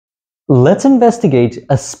Let's investigate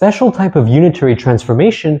a special type of unitary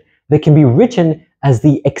transformation that can be written as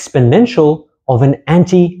the exponential of an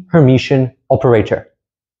anti-Hermitian operator.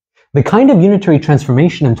 The kind of unitary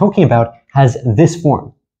transformation I'm talking about has this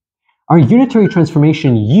form. Our unitary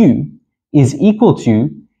transformation U is equal to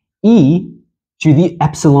e to the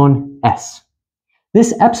epsilon s.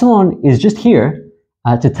 This epsilon is just here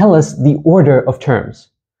to tell us the order of terms.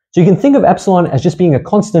 So you can think of epsilon as just being a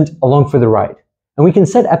constant along for the ride. And we can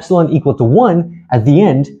set epsilon equal to 1 at the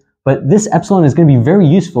end, but this epsilon is going to be very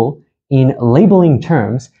useful in labeling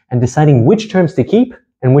terms and deciding which terms to keep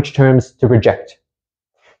and which terms to reject.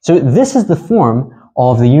 So this is the form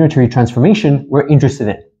of the unitary transformation we're interested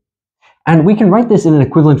in. And we can write this in an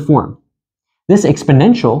equivalent form. This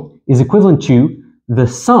exponential is equivalent to the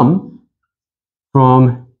sum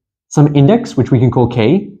from some index, which we can call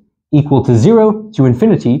k, equal to 0 to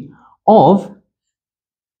infinity, of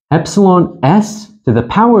epsilon s to the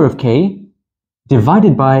power of k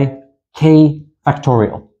divided by k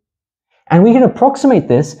factorial. And we can approximate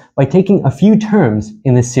this by taking a few terms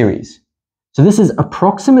in this series. So this is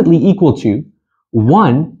approximately equal to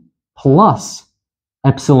 1 plus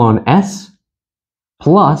epsilon s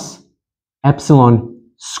plus epsilon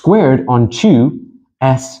squared on 2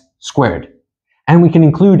 s squared. And we can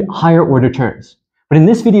include higher order terms. But in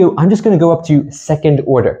this video, I'm just going to go up to second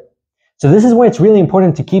order. So this is why it's really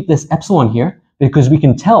important to keep this epsilon here, because we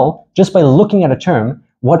can tell just by looking at a term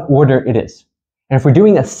what order it is. And if we're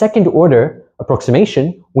doing a second order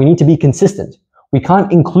approximation, we need to be consistent. We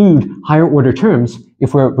can't include higher order terms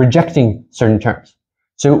if we're rejecting certain terms.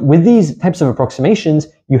 So with these types of approximations,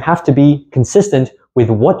 you have to be consistent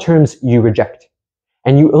with what terms you reject.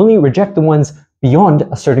 And you only reject the ones beyond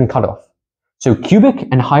a certain cutoff. So cubic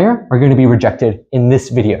and higher are going to be rejected in this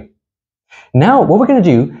video. Now, what we're going to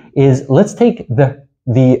do is let's take the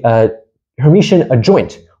Hermitian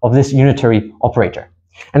adjoint of this unitary operator.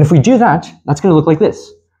 And if we do that, that's going to look like this.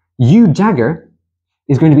 U dagger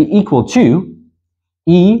is going to be equal to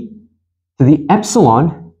e to the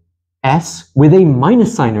epsilon s with a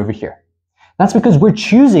minus sign over here. That's because we're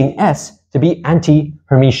choosing s to be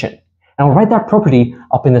anti-Hermitian. And I'll write that property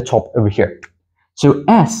up in the top over here. So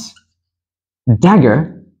s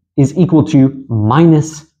dagger is equal to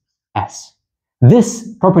minus s.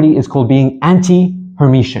 This property is called being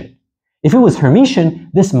anti-Hermitian. If it was Hermitian,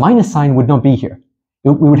 this minus sign would not be here.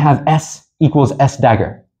 We would have s equals s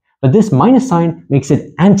dagger. But this minus sign makes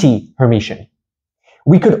it anti-Hermitian.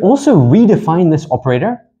 We could also redefine this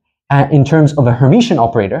operator in terms of a Hermitian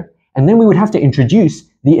operator, and then we would have to introduce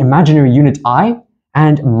the imaginary unit I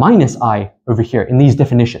and minus I over here in these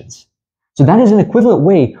definitions. So that is an equivalent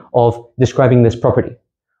way of describing this property,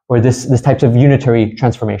 or this type of unitary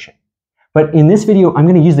transformation. But in this video, I'm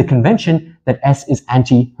going to use the convention that s is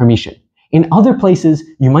anti-Hermitian. In other places,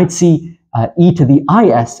 you might see e to the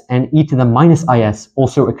is and e to the minus is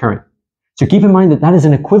also occurring. So keep in mind that that is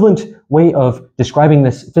an equivalent way of describing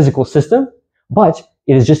this physical system, but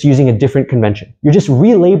it is just using a different convention. You're just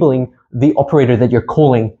relabeling the operator that you're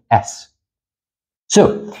calling s.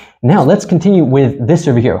 So now let's continue with this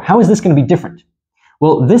over here. How is this going to be different?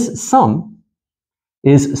 Well, this sum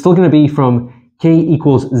is still going to be from k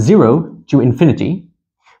equals 0 to infinity,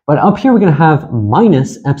 but up here we're going to have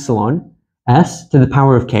minus epsilon s to the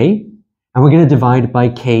power of k, and we're going to divide by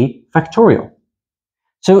k factorial.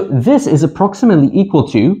 So this is approximately equal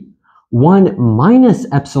to 1 minus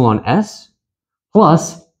epsilon s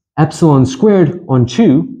plus epsilon squared on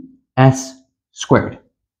 2 s squared.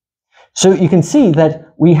 So you can see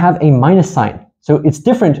that we have a minus sign. So it's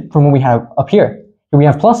different from what we have up here. Here we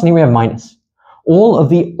have plus and here we have minus. All of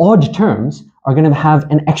the odd terms are going to have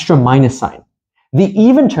an extra minus sign. The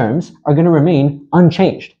even terms are going to remain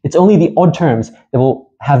unchanged. It's only the odd terms that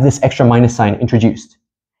will have this extra minus sign introduced.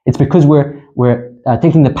 It's because we're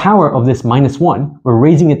taking the power of this minus 1, we're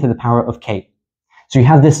raising it to the power of k. So you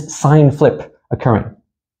have this sign flip occurring.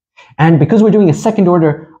 And because we're doing a second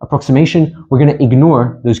order approximation, we're going to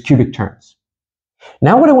ignore those cubic terms.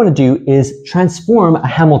 Now what I want to do is transform a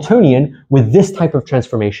Hamiltonian with this type of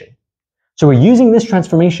transformation. So we're using this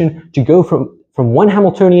transformation to go from one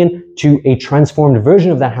Hamiltonian to a transformed version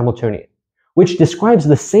of that Hamiltonian, which describes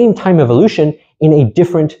the same time evolution in a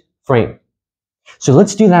different frame. So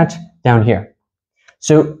let's do that down here.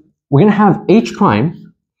 So we're going to have h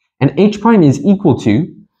prime, and h prime is equal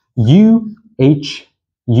to u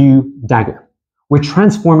dagger. We're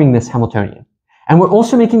transforming this Hamiltonian. And we're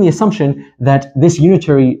also making the assumption that this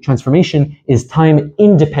unitary transformation is time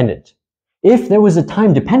independent. If there was a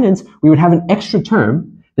time dependence, we would have an extra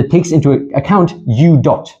term that takes into account u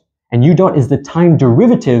dot. And u dot is the time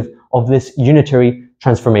derivative of this unitary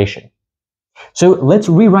transformation. So let's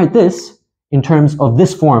rewrite this in terms of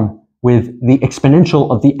this form with the exponential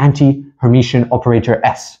of the anti-Hermitian operator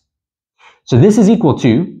s. So this is equal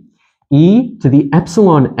to e to the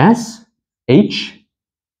epsilon s h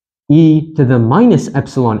e to the minus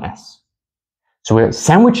epsilon s. So we're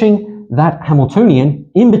sandwiching that Hamiltonian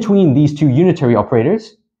in between these two unitary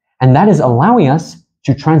operators, and that is allowing us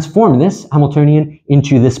to transform this Hamiltonian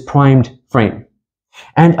into this primed frame.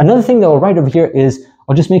 And another thing that I'll write over here is,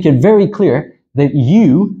 I'll just make it very clear that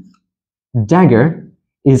U dagger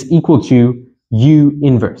is equal to U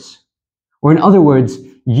inverse. Or in other words,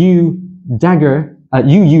 U dagger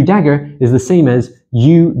is the same as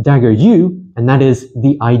U dagger U, and that is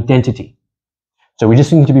the identity. So we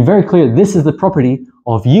just need to be very clear, this is the property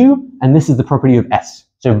of U, and this is the property of S.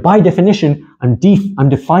 So by definition, I'm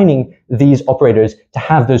defining these operators to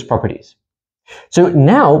have those properties. So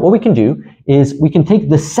now what we can do is we can take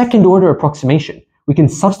the second order approximation. We can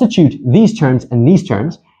substitute these terms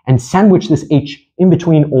and sandwich this h in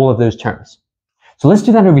between all of those terms. So let's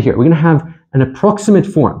do that over here. We're going to have an approximate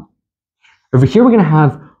form. Over here, we're going to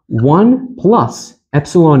have 1 plus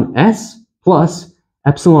epsilon s plus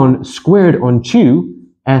epsilon squared on 2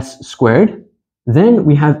 s squared. Then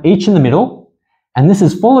we have h in the middle, and this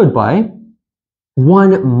is followed by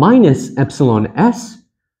 1 minus epsilon s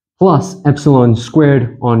plus epsilon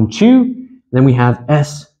squared on 2. Then we have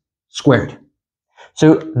s squared.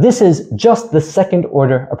 So this is just the second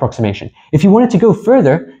order approximation. If you wanted to go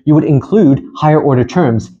further, you would include higher order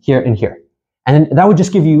terms here and here. And that would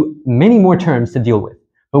just give you many more terms to deal with.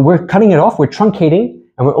 But we're cutting it off, we're truncating,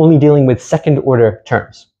 and we're only dealing with second order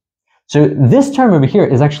terms. So this term over here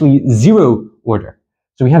is actually 0 order.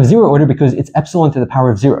 So we have 0 order because it's epsilon to the power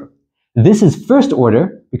of 0. This is first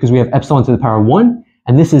order because we have epsilon to the power of 1,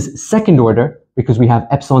 and this is second order because we have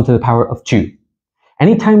epsilon to the power of 2.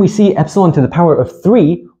 Anytime we see epsilon to the power of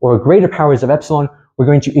 3 or greater powers of epsilon, we're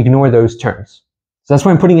going to ignore those terms. So that's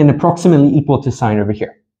why I'm putting an approximately equal to sign over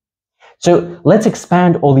here. So let's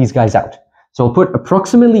expand all these guys out. So I'll put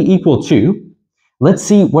approximately equal to, let's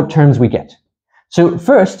see what terms we get. So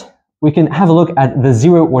first, we can have a look at the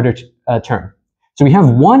 0 order term. So we have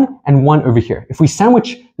 1 and 1 over here. If we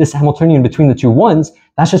sandwich this Hamiltonian between the two 1s,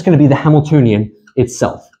 that's just going to be the Hamiltonian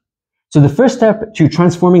itself. So the first step to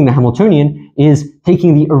transforming the Hamiltonian is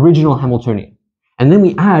taking the original Hamiltonian. And then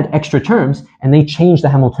we add extra terms, and they change the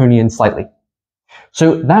Hamiltonian slightly.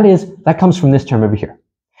 So that comes from this term over here.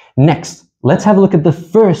 Next, let's have a look at the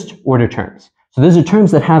first order terms. So those are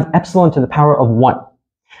terms that have epsilon to the power of 1.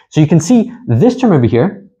 So you can see this term over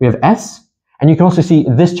here, we have s, and you can also see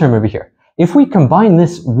this term over here. If we combine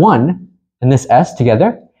this 1 and this s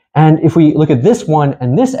together, and if we look at this 1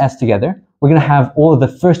 and this s together, we're going to have all of the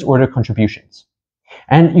first order contributions.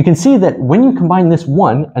 And you can see that when you combine this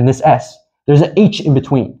 1 and this s, there's an h in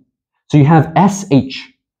between. So you have sh.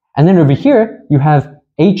 And then over here, you have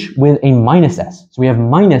h with a minus s. So we have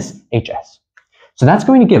minus hs. So that's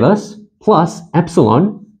going to give us plus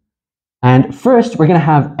epsilon. And first, we're going to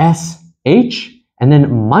have sh and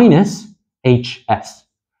then minus hs.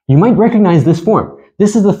 You might recognize this form.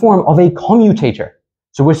 This is the form of a commutator.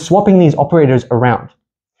 So we're swapping these operators around.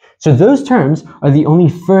 So those terms are the only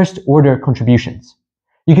first order contributions.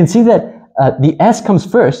 You can see that the s comes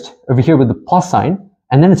first over here with the plus sign,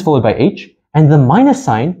 and then it's followed by h, and the minus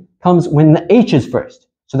sign comes when the h is first.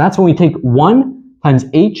 So that's when we take 1 times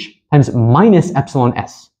h times minus epsilon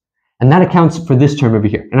s. And that accounts for this term over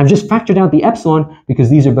here. And I've just factored out the epsilon because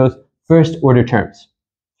these are both first order terms.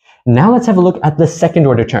 Now let's have a look at the second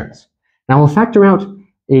order terms. Now we'll factor out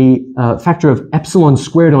a factor of epsilon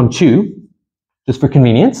squared on 2, just for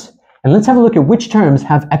convenience. And let's have a look at which terms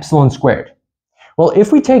have epsilon squared. Well,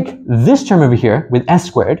 if we take this term over here with s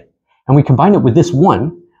squared, and we combine it with this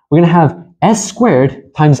 1, we're going to have s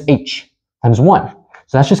squared times h times 1.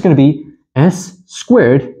 So that's just going to be s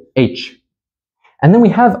squared h. And then we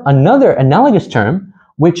have another analogous term,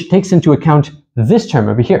 which takes into account this term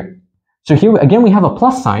over here. So here, again, we have a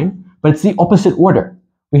plus sign, but it's the opposite order.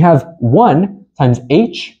 We have 1 times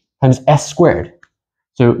h times s squared.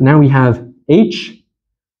 So now we have h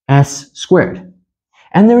s squared.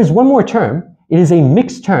 And there is one more term. It is a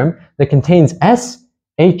mixed term that contains s,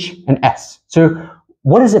 h, and s. So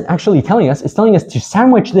what is it actually telling us? It's telling us to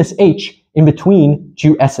sandwich this h in between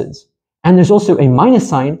two s's. And there's also a minus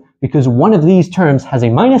sign because one of these terms has a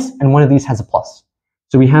minus and one of these has a plus.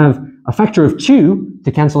 So we have a factor of 2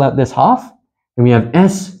 to cancel out this half, and we have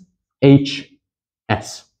s, h,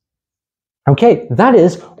 s. Okay, that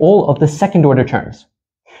is all of the second order terms.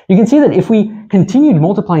 You can see that if we continued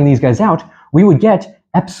multiplying these guys out, we would get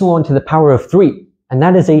epsilon to the power of 3, and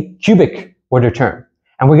that is a cubic order term.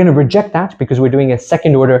 And we're going to reject that because we're doing a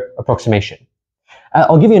second order approximation.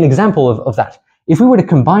 I'll give you an example of that. If we were to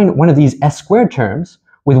combine one of these s squared terms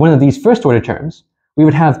with one of these first order terms, we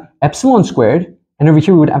would have epsilon squared, and over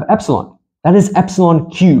here we would have epsilon. That is epsilon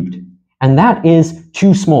cubed, and that is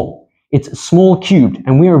too small. It's small cubed,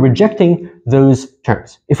 and we are rejecting those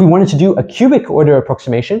terms. If we wanted to do a cubic order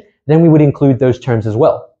approximation, then we would include those terms as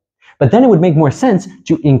well. But then it would make more sense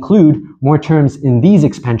to include more terms in these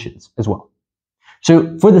expansions as well.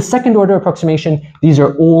 So for the second order approximation, these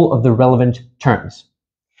are all of the relevant terms.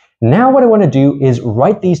 Now what I want to do is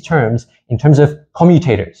write these terms in terms of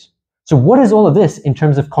commutators. So what is all of this in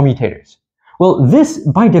terms of commutators? Well, this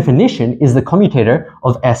by definition is the commutator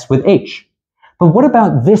of s with h. But what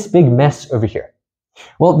about this big mess over here?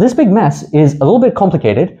 Well, this big mess is a little bit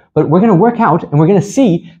complicated, but we're going to work out and we're going to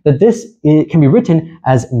see that this can be written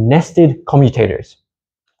as nested commutators.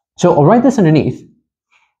 So I'll write this underneath.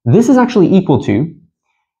 This is actually equal to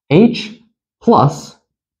h plus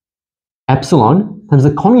epsilon times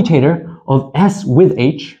the commutator of s with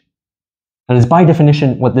h. That is by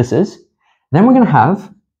definition what this is. Then we're going to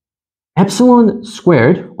have epsilon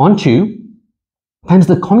squared on 2 times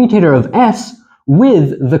the commutator of s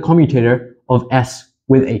with the commutator of s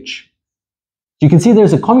with h. You can see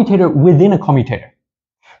there's a commutator within a commutator.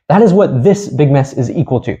 That is what this big mess is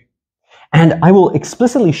equal to. And I will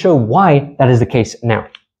explicitly show why that is the case now.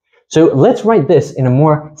 So let's write this in a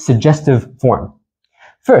more suggestive form.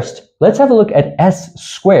 First, let's have a look at s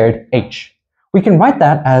squared h. We can write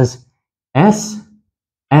that as s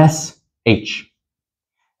h.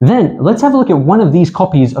 Then let's have a look at one of these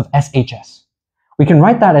copies of shs. We can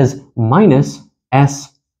write that as minus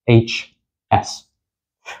shs.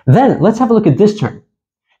 Then let's have a look at this term.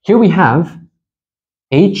 Here we have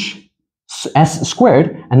s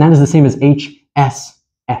squared, and that is the same as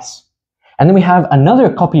hss. And then we have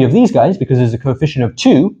another copy of these guys because there's a coefficient of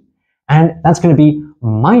 2, and that's going to be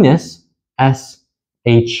minus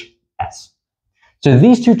shs. So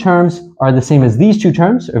these two terms are the same as these two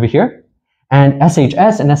terms over here, and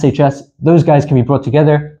shs and shs, those guys can be brought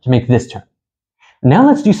together to make this term. Now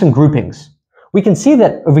let's do some groupings. We can see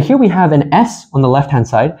that over here we have an s on the left-hand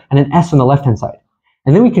side and an s on the left-hand side.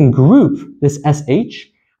 And then we can group this sh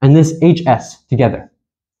and this hs together.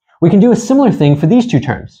 We can do a similar thing for these two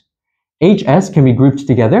terms. hs can be grouped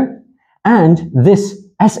together, and this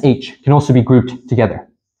sh can also be grouped together.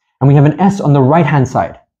 And we have an s on the right-hand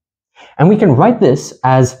side. And we can write this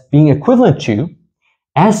as being equivalent to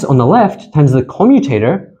s on the left times the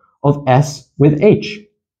commutator of s with h.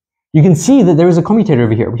 You can see that there is a commutator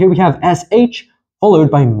over here. Here we have sh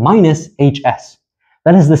followed by minus hs.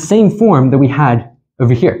 That is the same form that we had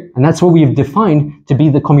over here. And that's what we have defined to be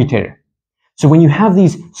the commutator. So when you have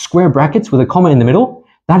these square brackets with a comma in the middle,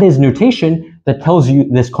 that is notation that tells you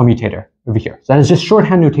this commutator over here. So that is just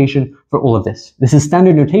shorthand notation for all of this. This is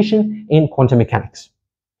standard notation in quantum mechanics.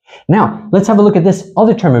 Now, let's have a look at this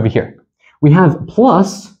other term over here. We have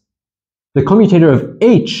plus the commutator of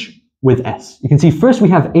h with s. You can see first we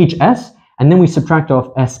have hs, and then we subtract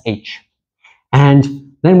off sh.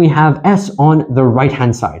 And then we have s on the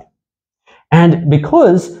right-hand side. And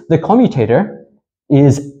because the commutator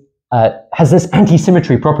has this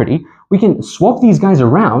anti-symmetry property, we can swap these guys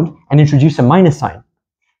around and introduce a minus sign.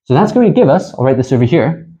 So that's going to give us, I'll write this over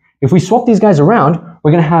here, if we swap these guys around,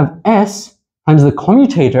 we're going to have s times the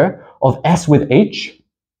commutator of s with h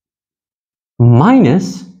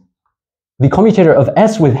minus the commutator of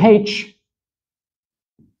s with h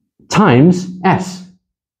times s.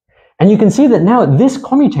 And you can see that now this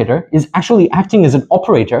commutator is actually acting as an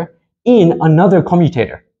operator in another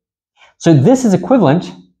commutator. So this is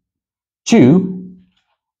equivalent to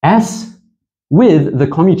s with the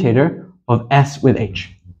commutator of s with h.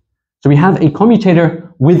 So we have a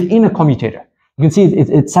commutator within a commutator. You can see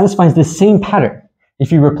it satisfies the same pattern.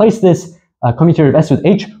 If you replace this commutator of s with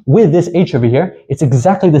h with this h over here, it's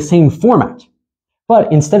exactly the same format.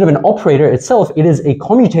 But instead of an operator itself, it is a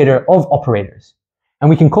commutator of operators. And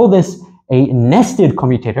we can call this a nested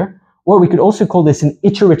commutator, or we could also call this an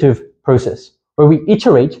iterative process, where we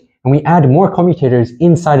iterate and we add more commutators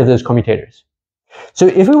inside of those commutators. So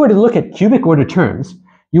if we were to look at cubic order terms,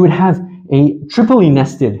 you would have a triply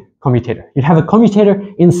nested commutator. You'd have a commutator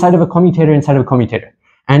inside of a commutator inside of a commutator.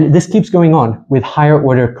 And this keeps going on with higher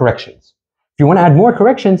order corrections. If you want to add more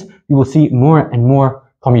corrections, you will see more and more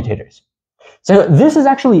commutators. So this is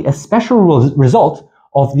actually a special result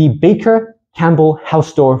of the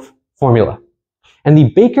Baker-Campbell-Hausdorff formula. And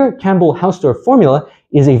the Baker-Campbell-Hausdorff formula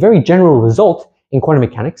is a very general result in quantum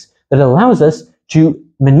mechanics that allows us to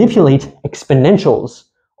manipulate exponentials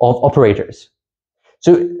of operators.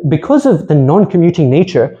 So because of the non-commuting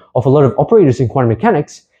nature of a lot of operators in quantum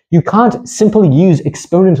mechanics, you can't simply use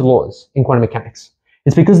exponent laws in quantum mechanics.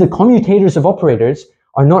 It's because the commutators of operators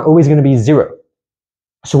are not always going to be zero.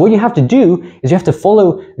 So what you have to do is you have to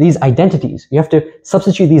follow these identities. You have to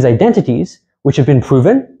substitute these identities, which have been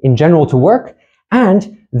proven in general to work,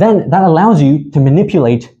 and then that allows you to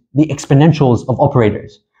manipulate the exponentials of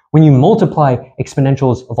operators when you multiply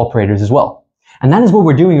exponentials of operators as well. And that is what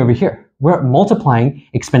we're doing over here. We're multiplying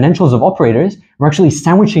exponentials of operators. We're actually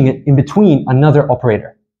sandwiching it in between another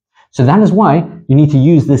operator. So that is why you need to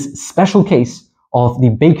use this special case of the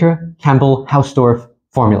Baker-Campbell-Hausdorff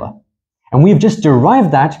formula. And we've just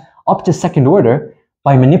derived that up to second order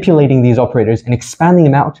by manipulating these operators and expanding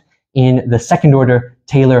them out in the second order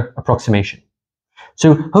Taylor approximation.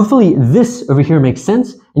 So hopefully this over here makes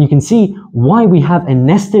sense, and you can see why we have a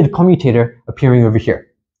nested commutator appearing over here.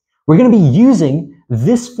 We're going to be using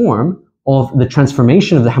this form of the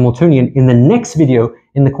transformation of the Hamiltonian in the next video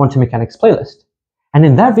in the quantum mechanics playlist. And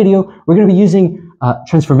in that video, we're going to be using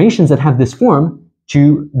transformations that have this form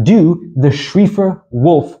to do the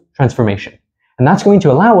Schrieffer-Wolff transformation. And that's going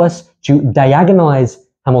to allow us to diagonalize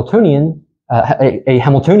Hamiltonian, a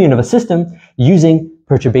Hamiltonian of a system using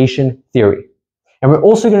perturbation theory. And we're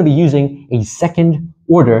also going to be using a second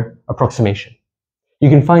order approximation. You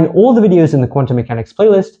can find all the videos in the quantum mechanics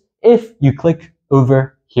playlist if you click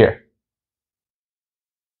over here.